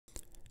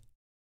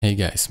Hey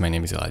guys, my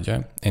name is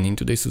Elijah, and in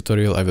today's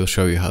tutorial I will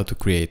show you how to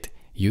create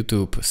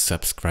YouTube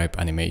subscribe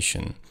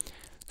animation.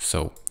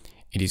 So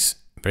it is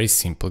very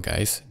simple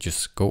guys,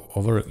 just go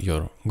over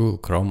your Google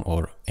Chrome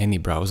or any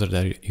browser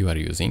that you are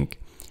using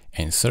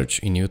and search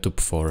in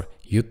YouTube for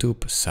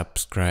YouTube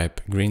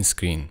subscribe green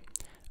screen,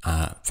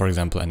 for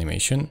example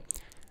animation,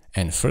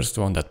 and first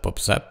one that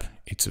pops up,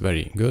 it's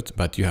very good,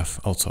 but you have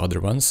also other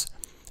ones.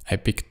 I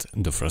picked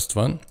the first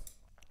one,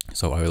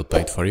 so I will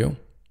play it for you.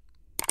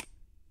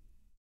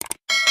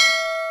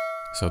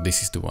 So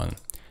this is the one.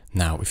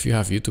 Now, if you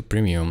have YouTube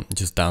Premium,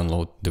 just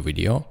download the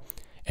video.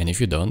 And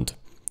if you don't,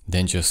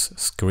 then just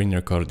screen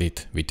record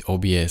it with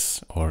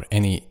OBS or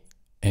any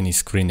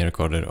screen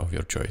recorder of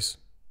your choice.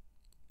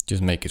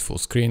 Just make it full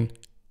screen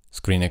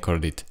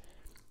record it,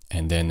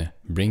 and then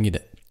bring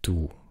it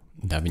to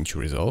Davinci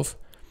Resolve.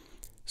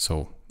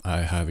 So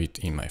I have it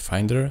in my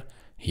Finder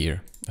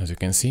here, as you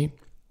can see.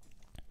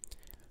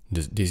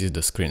 This is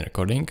the screen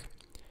recording.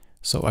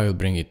 So I will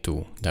bring it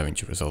to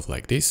Davinci Resolve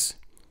like this,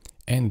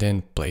 and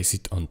then place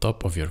it on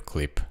top of your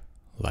clip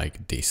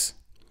like this.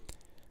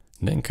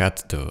 Then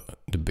cut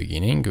the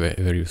beginning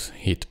where you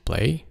hit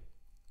play.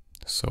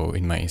 So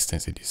in my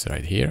instance it is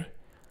right here.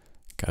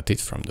 Cut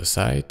it from the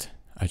side,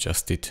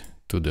 adjust it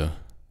to the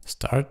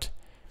start,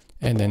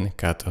 and then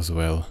cut as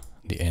well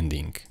the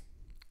ending.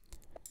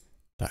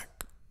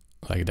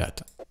 Like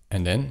that.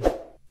 And then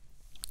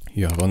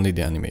you have only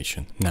the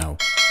animation. Now,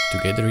 to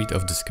get rid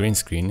of the green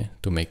screen,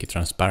 to make it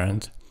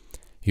transparent,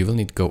 you will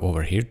need to go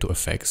over here to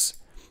effects.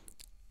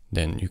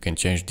 Then you can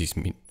change this,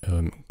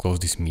 close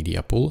this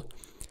media pool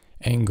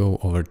and go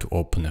over to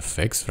open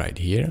effects right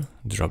here,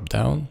 drop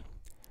down,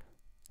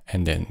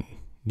 and then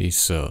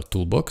this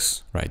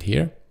toolbox right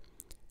here,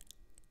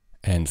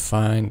 and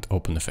find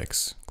open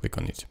effects, click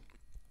on it.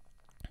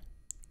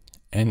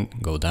 And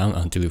go down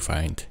until you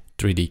find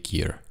 3D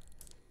keyer.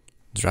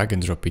 Drag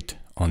and drop it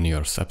on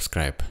your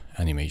subscribe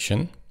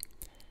animation,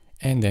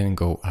 and then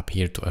go up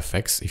here to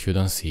effects. If you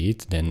don't see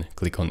it, then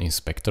click on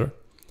inspector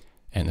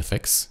and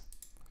effects.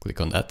 Click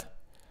on that.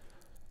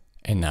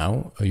 And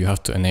now you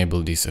have to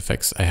enable these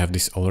effects. I have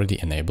this already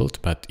enabled,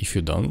 but if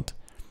you don't,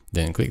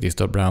 then click this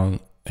drop down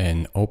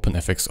and open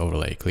effects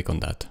overlay. Click on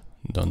that.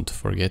 Don't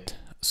forget,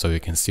 so you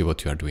can see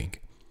what you are doing.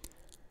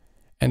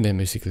 And then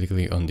basically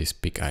click on this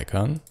pick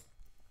icon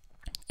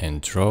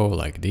and draw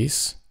like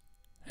this.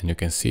 And you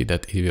can see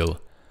that it will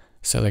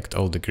select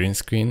all the green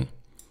screen.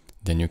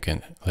 Then you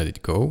can let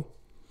it go.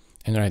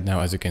 And right now,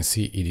 as you can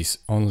see, it is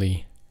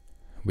only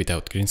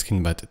without green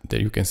screen, but there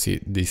you can see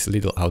these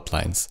little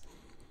outlines.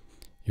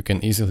 You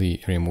can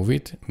easily remove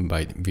it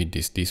with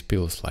this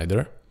dispel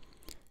slider.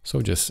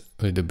 So just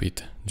a little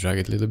bit, drag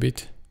it a little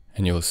bit,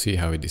 and you'll see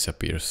how it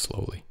disappears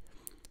slowly.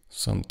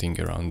 Something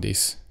around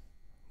this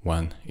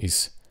one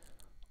is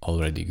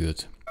already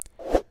good.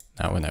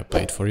 Now when I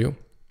play it for you,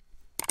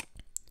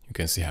 you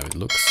can see how it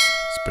looks.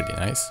 It's pretty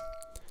nice.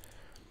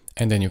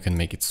 And then you can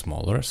make it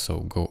smaller. So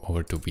go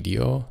over to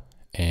video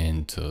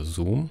and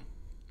zoom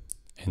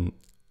and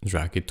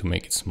drag it to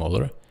make it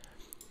smaller.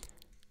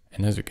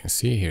 And as you can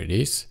see, here it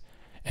is.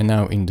 And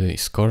now in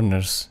these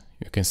corners,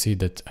 you can see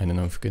that, I don't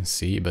know if you can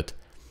see, but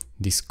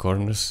these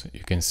corners,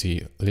 you can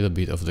see a little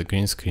bit of the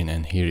green screen,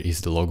 and here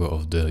is the logo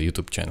of the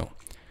YouTube channel.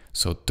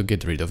 So to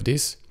get rid of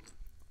this,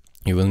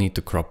 you will need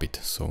to crop it.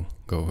 So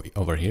go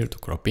over here to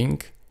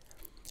cropping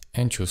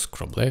and choose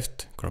crop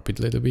left, crop it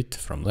a little bit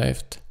from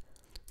left,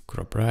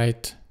 crop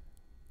right,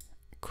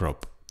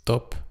 crop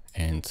top,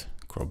 and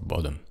crop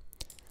bottom.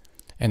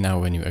 And now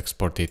when you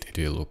export it, it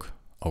will look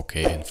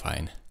okay and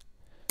fine.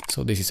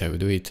 So this is how you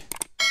do it.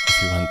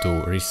 If you want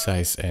to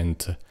resize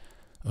and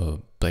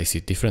place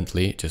it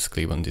differently, just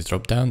click on this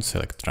drop down,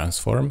 select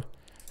transform,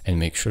 and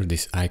make sure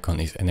this icon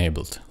is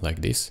enabled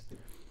like this.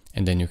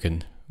 And then you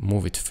can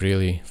move it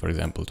freely, for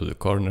example, to the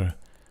corner,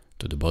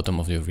 to the bottom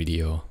of your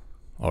video,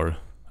 or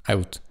I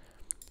would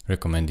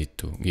recommend it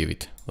to give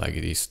it like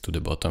it is to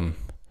the bottom.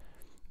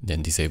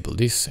 Then disable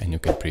this and you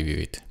can preview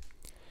it.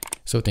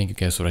 So thank you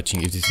guys for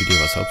watching. If this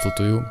video was helpful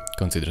to you,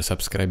 consider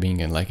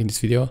subscribing and liking this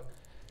video,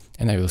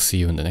 and I will see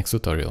you in the next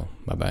tutorial.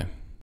 Bye bye.